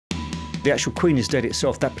The actual Queen is Dead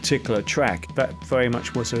itself, that particular track, that very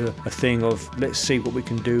much was a thing of let's see what we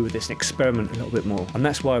can do with this and experiment a little bit more. And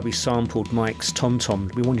that's why we sampled Mike's Tom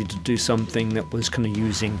Tom. We wanted to do something that was kind of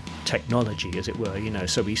using technology, as it were, you know.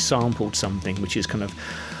 So we sampled something which is kind of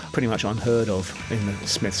pretty much unheard of in the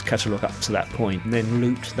Smiths catalogue up to that point, and then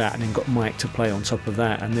looped that and then got Mike to play on top of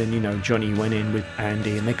that, and then, you know, Johnny went in with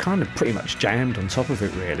Andy and they kind of pretty much jammed on top of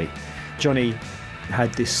it, really. Johnny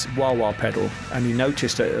had this wah-wah pedal, and he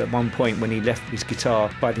noticed that at one point when he left his guitar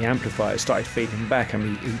by the amplifier, it started feeding back,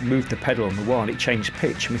 and he moved the pedal on the wah and it changed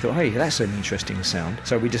pitch, and we thought, hey, that's an interesting sound.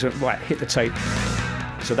 So we just went, right, hit the tape.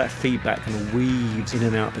 So that feedback kind of weaves in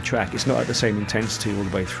and out the track. It's not at the same intensity all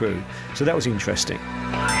the way through. So that was interesting.